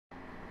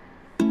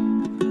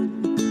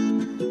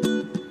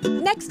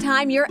Next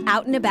time you're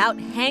out and about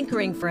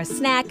hankering for a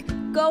snack,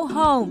 go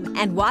home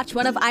and watch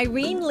one of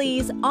Irene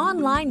Lee's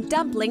online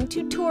dumpling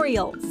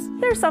tutorials.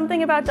 There's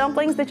something about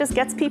dumplings that just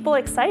gets people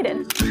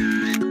excited.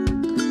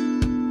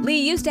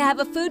 Lee used to have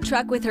a food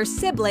truck with her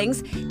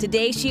siblings.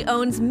 Today she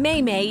owns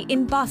May May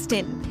in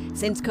Boston.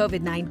 Since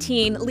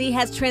COVID-19, Lee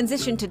has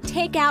transitioned to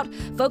takeout,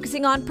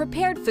 focusing on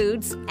prepared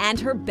foods and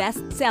her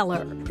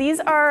bestseller. These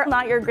are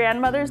not your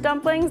grandmother's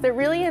dumplings. They're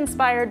really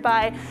inspired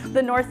by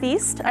the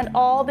Northeast and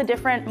all the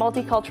different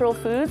multicultural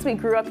foods we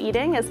grew up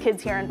eating as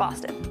kids here in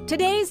Boston.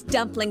 Today's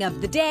dumpling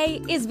of the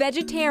day is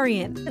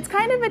vegetarian. It's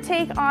kind of a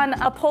take on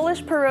a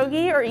Polish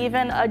pierogi or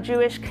even a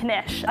Jewish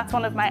knish. That's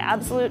one of my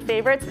absolute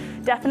favorites.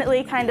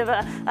 Definitely kind of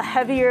a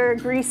heavier,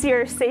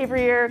 greasier,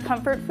 savorier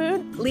comfort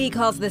food. Lee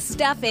calls the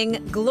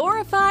stuffing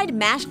glorified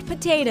mashed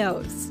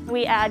potatoes.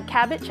 We add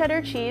Cabot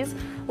cheddar cheese,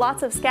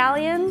 lots of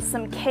scallions,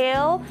 some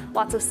kale,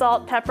 lots of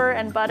salt, pepper,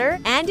 and butter.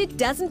 And it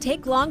doesn't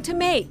take long to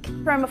make.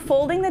 From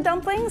folding the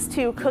dumplings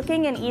to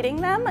cooking and eating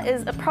them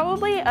is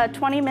probably a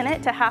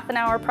 20-minute to half an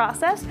hour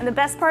process. And the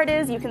best part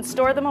is you can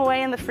store them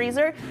away in the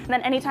freezer, and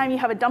then anytime you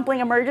have a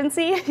dumpling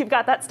emergency, you've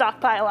got that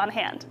stockpile on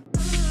hand.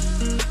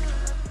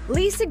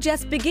 Lee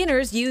suggests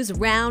beginners use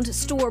round,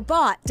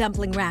 store-bought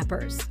dumpling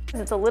wrappers.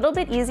 It's a little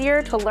bit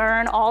easier to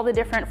learn all the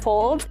different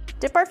folds.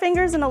 Dip our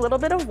fingers in a little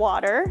bit of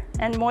water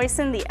and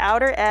moisten the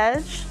outer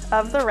edge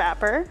of the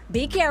wrapper.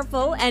 Be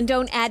careful and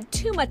don't add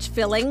too much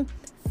filling.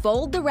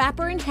 Fold the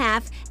wrapper in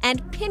half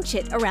and pinch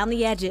it around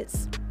the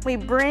edges. We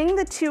bring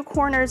the two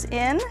corners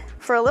in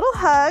for a little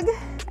hug,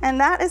 and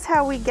that is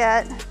how we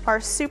get our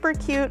super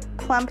cute,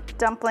 plump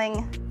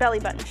dumpling belly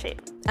button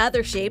shape.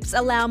 Other shapes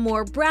allow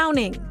more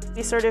browning.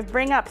 We sort of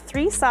bring up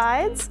three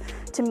sides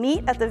to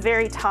meet at the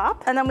very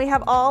top, and then we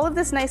have all of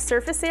this nice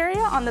surface area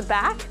on the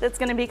back that's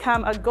going to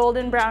become a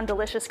golden brown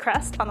delicious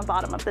crust on the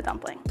bottom of the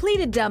dumpling.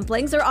 Pleated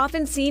dumplings are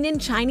often seen in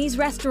Chinese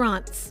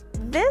restaurants.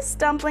 This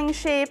dumpling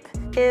shape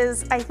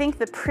is, I think,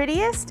 the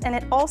prettiest, and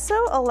it also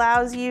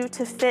allows you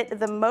to fit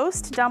the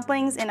most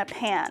dumplings in a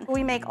pan.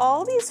 We make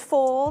all these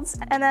folds,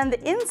 and then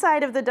the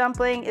inside of the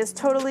dumpling is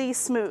totally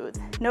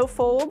smooth. No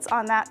folds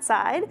on that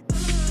side.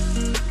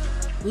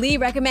 Lee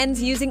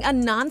recommends using a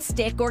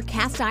non-stick or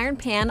cast iron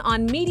pan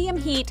on medium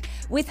heat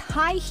with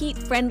high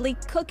heat-friendly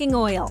cooking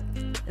oil.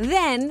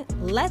 Then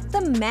let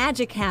the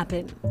magic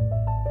happen.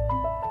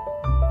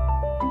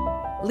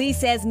 Lee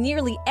says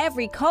nearly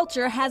every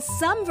culture has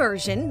some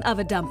version of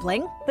a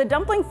dumpling. The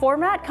dumpling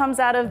format comes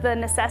out of the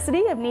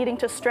necessity of needing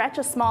to stretch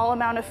a small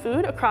amount of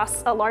food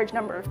across a large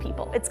number of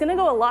people. It's going to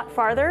go a lot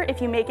farther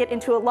if you make it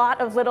into a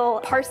lot of little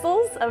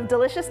parcels of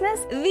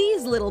deliciousness.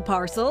 These little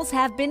parcels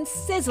have been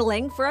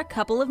sizzling for a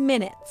couple of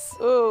minutes.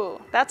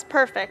 Ooh, that's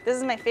perfect. This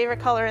is my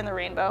favorite color in the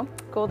rainbow.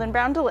 Golden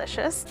brown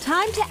delicious.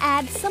 Time to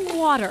add some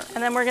water.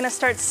 And then we're going to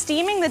start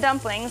steaming the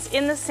dumplings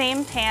in the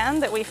same pan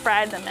that we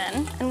fried them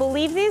in. And we'll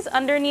leave these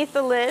underneath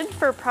the lid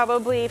for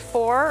probably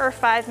 4 or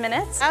 5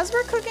 minutes. As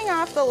we're cooking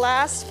off the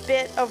last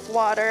bit of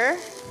water,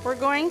 we're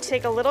going to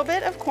take a little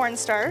bit of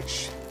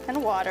cornstarch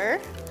and water,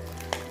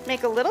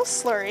 make a little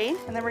slurry,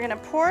 and then we're going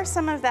to pour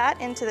some of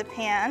that into the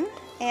pan.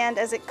 And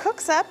as it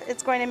cooks up,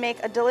 it's going to make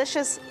a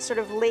delicious sort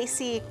of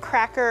lacy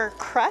cracker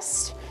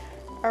crust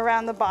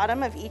around the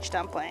bottom of each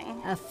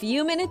dumpling. A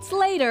few minutes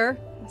later.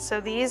 So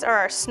these are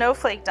our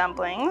snowflake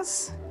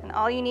dumplings, and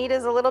all you need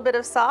is a little bit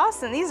of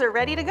sauce, and these are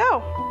ready to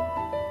go.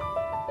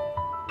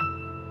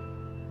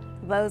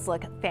 Those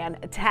look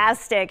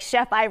fantastic.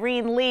 Chef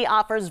Irene Lee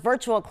offers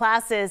virtual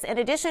classes. In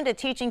addition to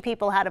teaching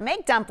people how to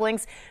make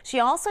dumplings, she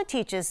also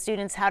teaches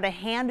students how to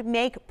hand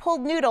make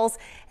pulled noodles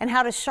and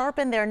how to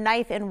sharpen their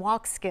knife and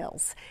wok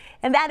skills.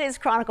 And that is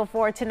Chronicle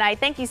 4 tonight.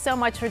 Thank you so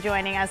much for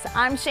joining us.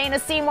 I'm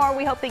Shayna Seymour.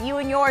 We hope that you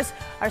and yours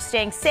are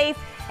staying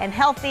safe and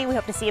healthy. We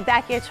hope to see you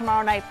back here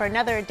tomorrow night for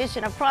another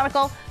edition of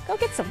Chronicle. Go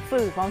get some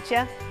food, won't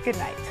you? Good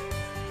night.